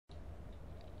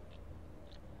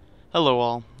Hello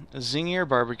all, Zingier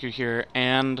Barbecue here,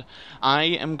 and I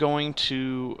am going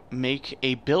to make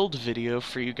a build video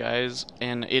for you guys,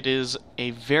 and it is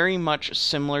a very much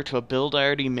similar to a build I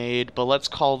already made, but let's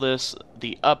call this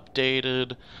the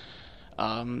updated,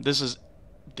 this is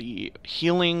the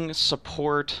Healing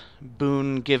Support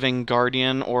Boon Giving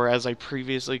Guardian, or as I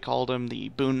previously called him,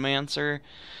 the Boonmancer.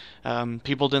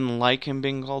 People didn't like him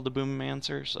being called the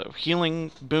Boonmancer, so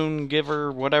Healing Boon Giver,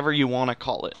 whatever you want to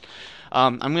call it.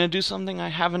 I'm going to do something I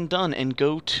haven't done and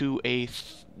go to a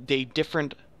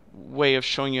different way of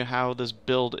showing you how this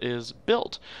build is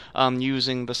built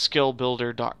using the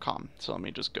skillbuilder.com. So let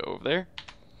me just go over there.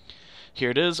 Here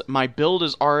it is. My build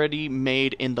is already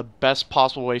made in the best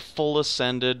possible way, full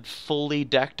ascended, fully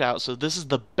decked out. So this is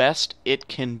the best it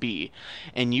can be.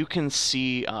 And you can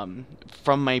see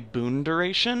from my boon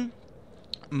duration,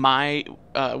 my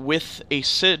with a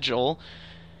sigil,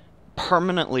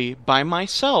 permanently by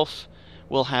myself,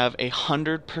 will have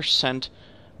 100%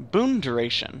 boon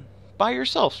duration by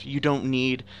yourself. You don't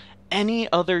need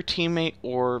any other teammate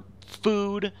or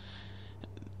food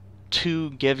to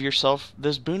give yourself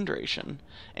this boon duration,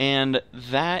 and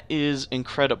that is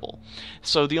incredible.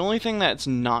 So the only thing that's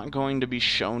not going to be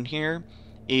shown here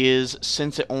is,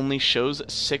 since it only shows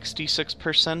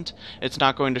 66%, it's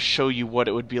not going to show you what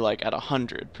it would be like at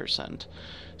 100%.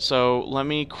 So let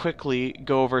me quickly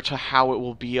go over to how it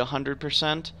will be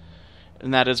 100%,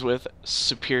 and that is with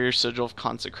Superior Sigil of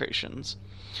Consecrations.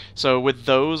 So with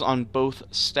those on both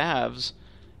staves,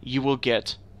 you will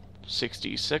get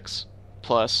 66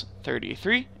 plus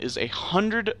 33 is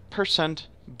 100%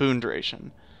 boon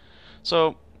duration.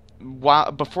 So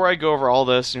before I go over all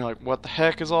this, you're like, what the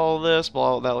heck is all this?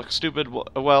 Well, that looks stupid.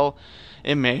 Well,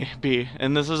 it may be.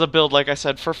 And this is a build, like I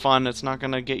said, for fun. It's not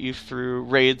going to get you through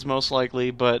raids, most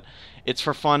likely, but it's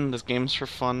for fun. This game's for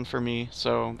fun for me,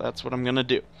 so that's what I'm going to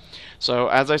do. So,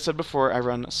 as I said before, I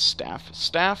run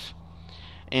staff,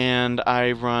 and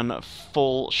I run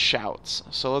full shouts.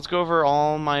 So let's go over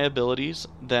all my abilities,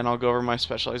 then I'll go over my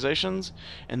specializations,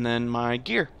 and then my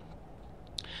gear.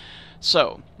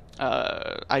 So,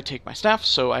 I take my staff,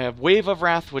 so I have Wave of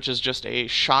Wrath, which is just a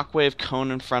shockwave cone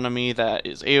in front of me that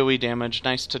is AoE damage,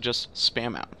 nice to just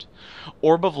spam out.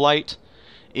 Orb of Light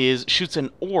shoots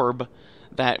an orb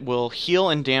that will heal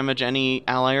and damage any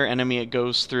ally or enemy it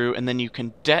goes through, and then you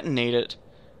can detonate it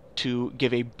to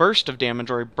give a burst of damage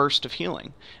or a burst of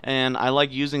healing. And I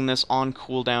like using this on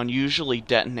cooldown, usually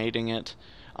detonating it,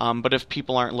 but if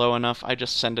people aren't low enough, I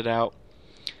just send it out.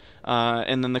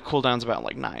 And then the cooldown's about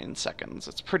like 9 seconds.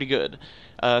 It's pretty good.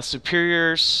 The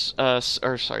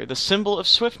Symbol of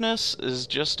Swiftness is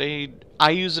just I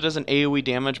use it as an AoE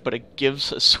damage, but it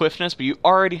gives swiftness, but you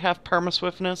already have perma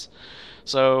swiftness,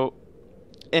 so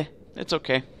it's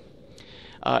okay.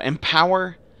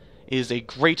 Empower is a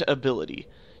great ability.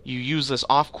 You use this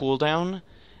off cooldown,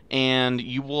 and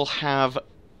you will have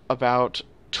about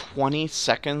 20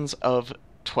 seconds of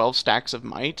 12 stacks of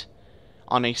might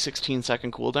on a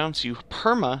 16-second cooldown, so you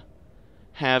perma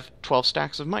have 12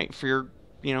 stacks of might for your,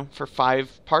 for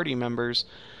 5 party members.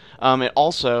 It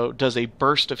also does a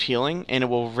burst of healing, and it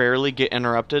will rarely get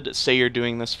interrupted. Say you're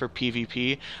doing this for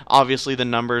PvP. Obviously, the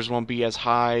numbers won't be as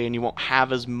high, and you won't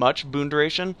have as much boon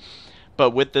duration,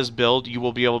 but with this build, you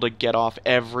will be able to get off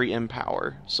every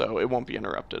empower, so it won't be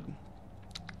interrupted.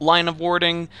 Line of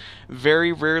Warding,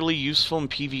 very rarely useful in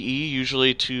PvE,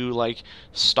 usually to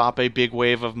stop a big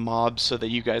wave of mobs so that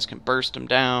you guys can burst them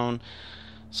down.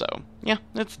 So, yeah,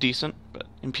 it's decent, but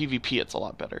in PvP it's a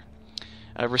lot better.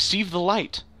 Receive the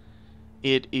Light.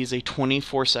 It is a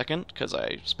 24-second, because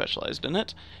I specialized in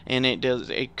it, and it does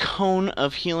a cone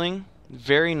of healing.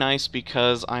 Very nice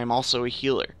because I'm also a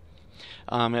healer.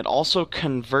 It also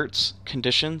converts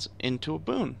conditions into a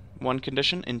boon. One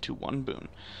condition into one boon.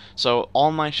 So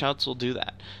all my shouts will do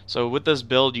that. So with this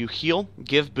build, you heal,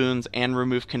 give boons, and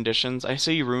remove conditions. I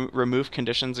say you remove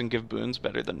conditions and give boons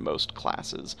better than most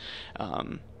classes.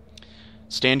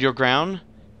 Stand Your Ground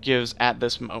gives, at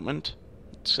this moment,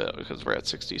 so because we're at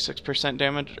 66%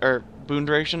 damage or boon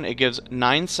duration, it gives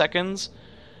 9 seconds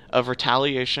of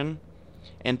retaliation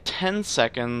and 10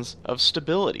 seconds of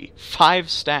stability. 5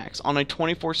 stacks on a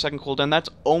 24-second cooldown. That's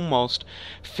almost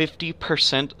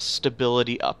 50%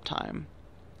 stability uptime.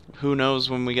 Who knows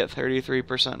when we get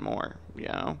 33% more?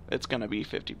 It's going to be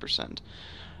 50%.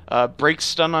 Breaks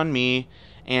stun on me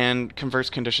and converts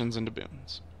conditions into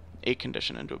boons. A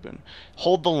condition into a boon.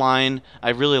 Hold the Line. I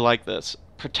really like this.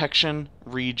 Protection,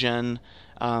 regen,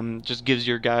 just gives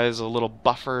your guys a little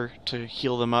buffer to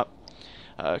heal them up.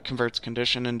 converts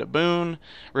condition into boon.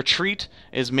 Retreat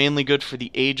is mainly good for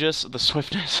the Aegis. The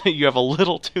swiftness, you have a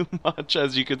little too much,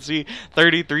 as you can see.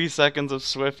 33 seconds of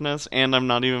swiftness, and I'm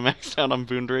not even maxed out on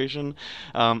boon duration.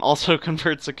 Also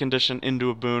converts a condition into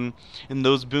a boon, and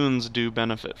those boons do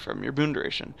benefit from your boon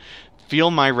duration.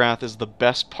 Feel My Wrath is the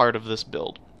best part of this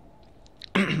build.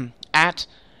 At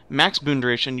max boon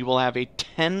duration, you will have a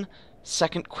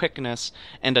 10-second quickness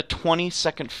and a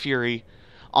 20-second fury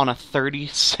on a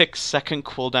 36-second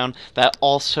cooldown that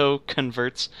also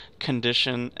converts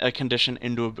a condition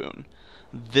into a boon.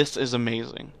 This is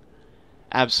amazing.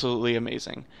 Absolutely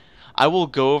amazing. I will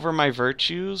go over my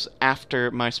virtues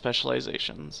after my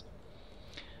specializations.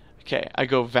 Okay, I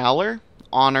go Valor,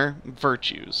 Honor,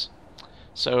 Virtues.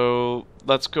 So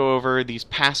let's go over these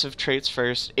passive traits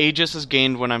first. Aegis is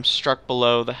gained when I'm struck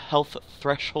below the health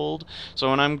threshold. So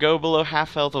when I'm go below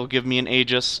half health, it'll give me an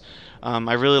Aegis.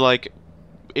 I really like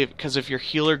it because if your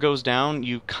healer goes down,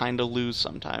 you kind of lose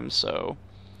sometimes. So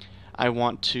I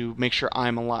want to make sure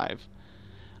I'm alive.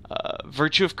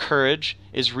 Virtue of Courage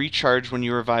is recharged when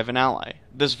you revive an ally.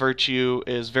 This virtue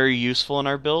is very useful in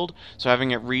our build, so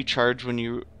having it recharged when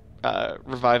you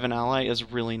revive an ally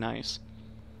is really nice.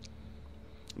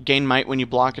 Gain Might when you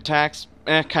block attacks,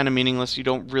 kind of meaningless. You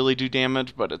don't really do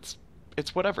damage, but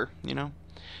it's whatever, you know.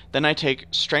 Then I take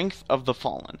Strength of the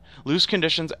Fallen. Lose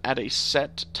conditions at a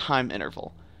set time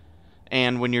interval,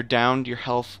 and when you're downed, your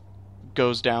health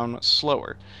goes down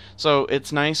slower. So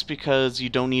it's nice because you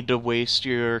don't need to waste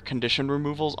your condition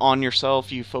removals on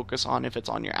yourself. You focus on if it's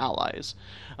on your allies.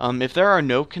 If there are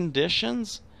no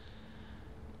conditions,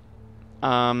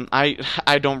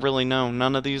 I don't really know.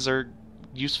 None of these are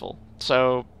useful.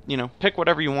 So, you know, pick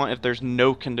whatever you want if there's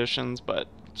no conditions, but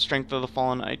Strength of the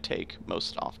Fallen I take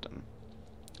most often.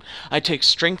 I take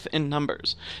Strength in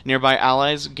Numbers. Nearby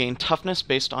allies gain toughness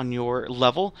based on your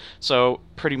level, so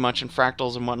pretty much in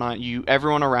fractals and whatnot,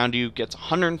 everyone around you gets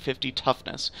 150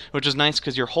 toughness, which is nice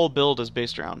because your whole build is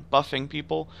based around buffing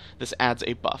people. This adds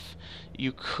a buff.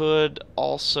 You could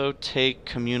also take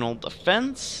Communal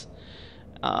Defense.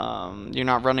 You're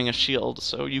not running a shield,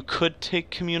 so you could take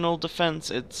Communal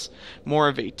Defense. It's more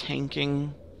of a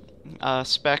tanking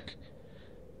spec,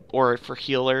 or for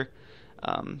healer.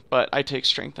 But I take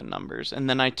Strength in Numbers. And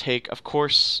then I take, of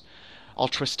course,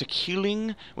 Altruistic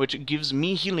Healing, which gives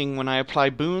me healing when I apply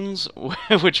boons,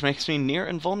 which makes me near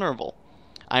invulnerable.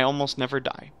 I almost never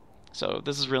die. So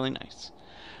this is really nice.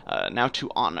 Now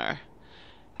to Honor.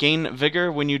 Gain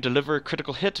Vigor when you deliver a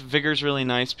critical hit. Vigor is really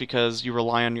nice because you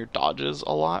rely on your dodges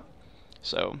a lot.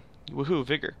 So, woohoo,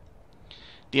 Vigor.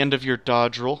 The end of your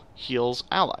dodge roll heals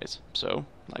allies. So,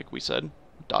 like we said,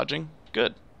 dodging,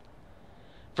 good.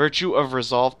 Virtue of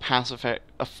Resolve passive effect.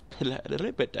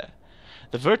 The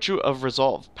Virtue of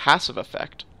Resolve passive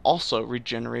effect also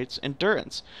regenerates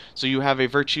endurance. So you have a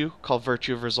virtue called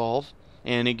Virtue of Resolve,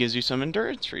 and it gives you some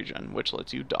endurance regen, which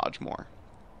lets you dodge more.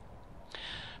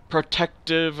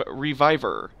 Protective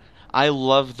Reviver. I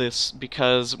love this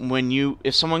because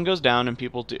if someone goes down, and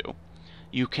people do,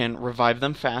 you can revive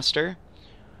them faster,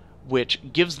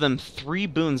 which gives them 3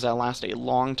 boons that last a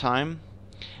long time.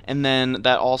 And then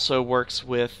that also works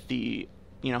with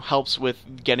helps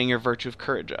with getting your Virtue of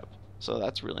Courage up. So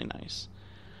that's really nice.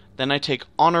 Then I take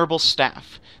Honorable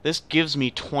Staff. This gives me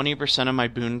 20% of my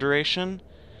boon duration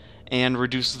and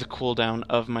reduces the cooldown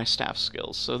of my staff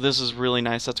skills. So this is really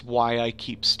nice. That's why I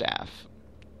keep staff.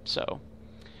 So,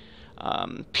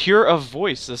 Pure of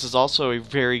Voice. This is also a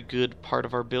very good part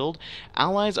of our build.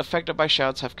 Allies affected by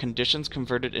shouts have conditions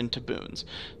converted into boons.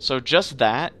 So just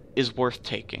that is worth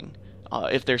taking.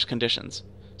 If there's conditions.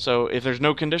 So if there's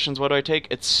no conditions, what do I take?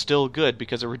 It's still good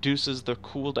because it reduces the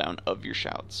cooldown of your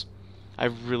shouts. I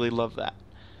really love that.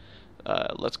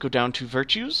 Let's go down to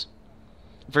Virtues.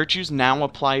 Virtues now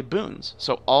apply boons.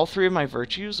 So all 3 of my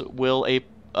virtues will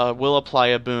apply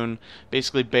a boon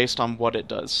basically based on what it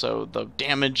does. So the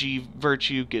damagey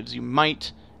virtue gives you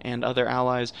might and other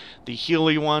allies. The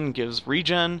healy one gives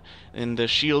regen, and the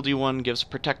shieldy one gives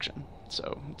protection.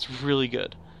 So it's really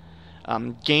good.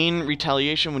 Gain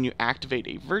Retaliation when you activate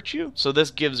a virtue. So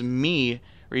this gives me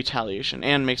retaliation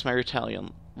and makes my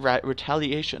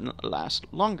retaliation last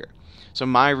longer. So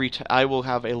I will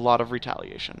have a lot of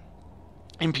retaliation.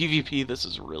 In PvP, this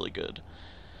is really good.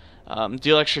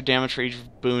 Deal extra damage for each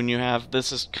boon you have.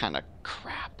 This is kind of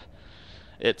crap.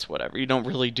 It's whatever. You don't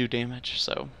really do damage,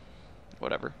 so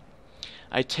whatever.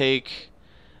 I take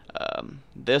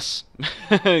this.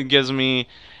 Gives me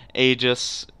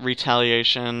Aegis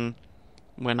retaliation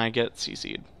when I get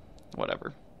CC'd.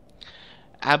 Whatever.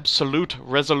 Absolute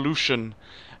Resolution.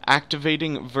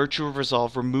 Activating Virtue of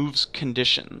Resolve removes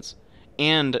conditions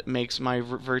and makes my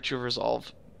Virtue of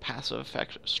Resolve passive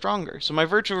effect stronger. So my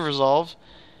Virtue of Resolve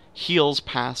heals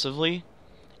passively,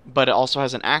 but it also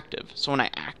has an active. So when I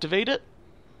activate it,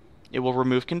 it will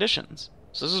remove conditions.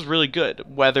 So this is really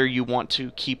good, whether you want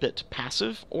to keep it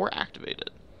passive or activate it.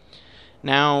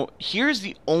 Now, here's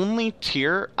the only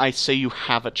tier I say you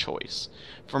have a choice.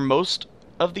 For most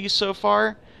of these so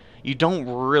far, you don't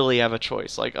really have a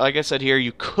choice. Like I said here,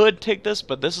 you could take this,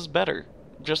 but this is better,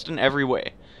 just in every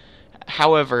way.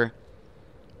 However,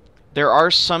 there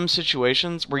are some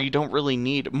situations where you don't really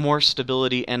need more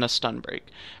stability and a stun break.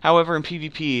 However, in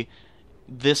PvP,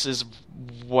 this is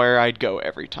where I'd go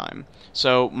every time.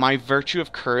 So my Virtue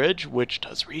of Courage, which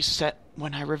does reset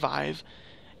when I revive,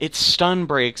 it stun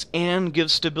breaks and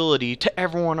gives stability to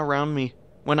everyone around me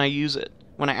when I use it,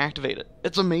 when I activate it.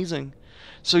 It's amazing.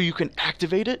 So you can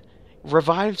activate it,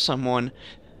 revive someone,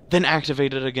 then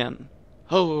activate it again.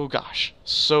 Oh gosh,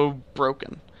 so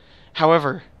broken.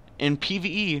 However, in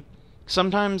PvE,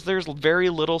 sometimes there's very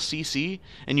little CC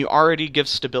and you already give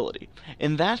stability.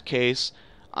 In that case,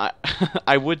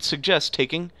 I would suggest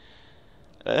taking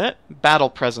Battle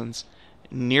Presence.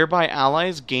 Nearby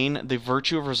allies gain the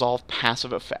Virtue of Resolve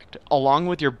passive effect. Along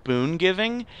with your boon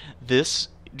giving, this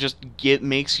just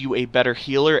makes you a better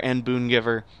healer and boon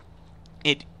giver.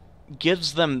 It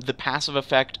gives them the passive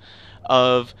effect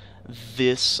of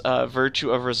this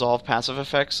Virtue of Resolve passive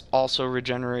effects, also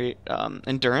regenerate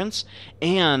endurance,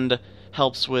 and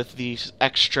helps with the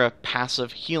extra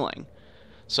passive healing.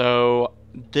 So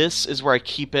this is where I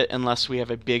keep it unless we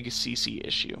have a big CC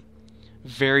issue.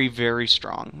 Very, very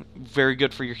strong. Very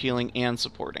good for your healing and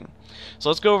supporting. So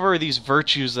let's go over these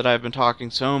virtues that I've been talking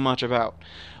so much about.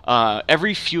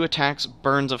 Every few attacks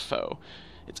burns a foe.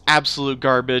 It's absolute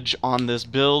garbage on this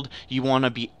build. You want to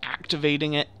be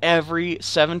activating it every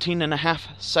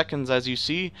 17.5 seconds, as you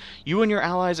see. You and your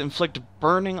allies inflict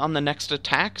burning on the next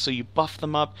attack, so you buff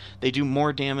them up. They do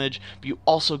more damage, but you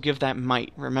also give that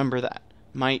might. Remember that.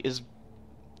 Might is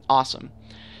awesome.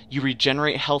 You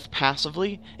regenerate health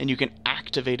passively, and you can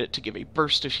activate it to give a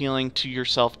burst of healing to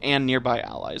yourself and nearby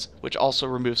allies, which also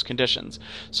removes conditions.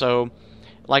 So,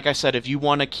 like I said, if you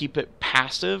want to keep it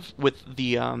passive with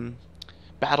the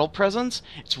Battle Presence,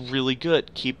 it's really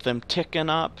good. Keep them ticking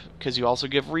up, because you also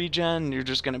give regen, and you're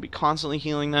just going to be constantly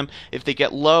healing them. If they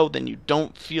get low, then you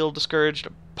don't feel discouraged.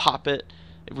 Pop it.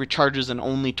 It recharges in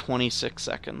only 26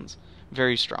 seconds.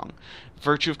 Very strong.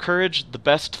 Virtue of Courage, the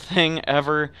best thing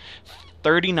ever.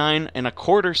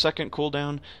 39.25 second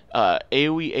cooldown.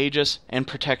 AoE Aegis and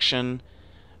Protection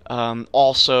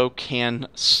also can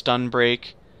stun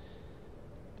break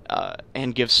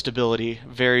and give stability.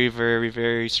 Very, very,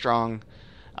 very strong.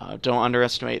 Don't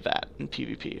underestimate that in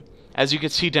PvP. As you can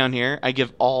see down here, I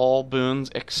give all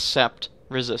boons except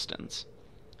resistance.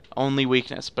 Only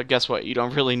weakness, but guess what? You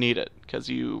don't really need it because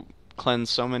you cleanse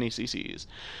so many CCs.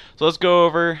 So let's go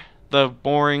over the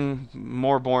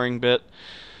more boring bit.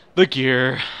 The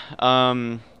gear.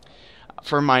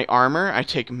 For my armor, I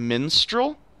take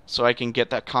Minstrel, so I can get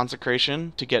that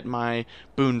consecration to get my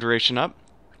boon duration up.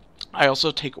 I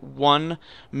also take one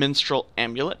Minstrel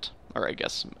amulet, or I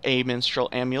guess a Minstrel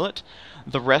amulet.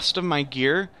 The rest of my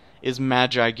gear is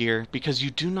Magi gear, because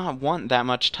you do not want that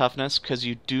much toughness, because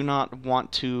you do not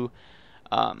want to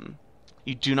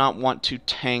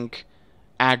tank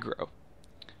aggro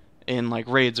in like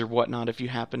raids or whatnot if you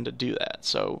happen to do that.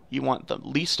 So you want the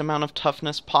least amount of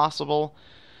toughness possible,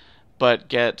 but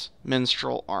get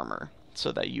Minstrel armor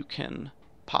so that you can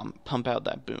pump out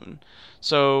that boon.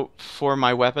 So for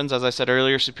my weapons, as I said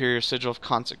earlier, Superior Sigil of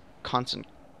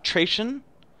Concentration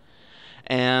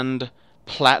and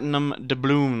Platinum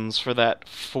Doubloons for that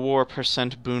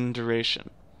 4% boon duration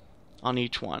on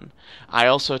each one. I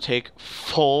also take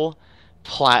full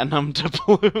Platinum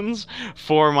Doubloons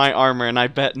for my armor, and I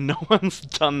bet no one's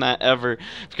done that ever,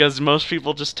 because most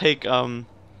people just take an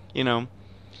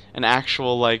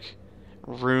actual like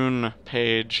rune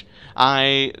page.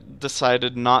 I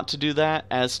decided not to do that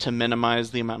as to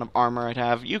minimize the amount of armor I'd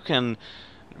have. You can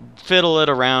fiddle it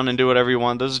around and do whatever you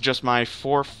want. This is just my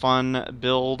for fun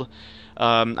build.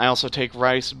 I also take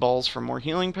Rice Balls for more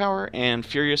healing power and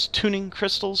Furious Tuning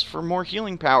Crystals for more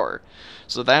healing power.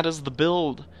 So that is the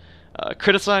build.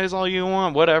 Criticize all you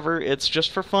want, whatever, it's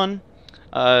just for fun.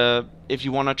 If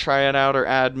you want to try it out or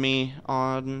add me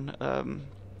on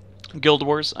Guild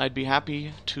Wars, I'd be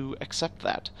happy to accept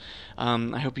that.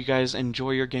 I hope you guys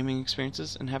enjoy your gaming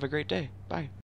experiences and have a great day. Bye.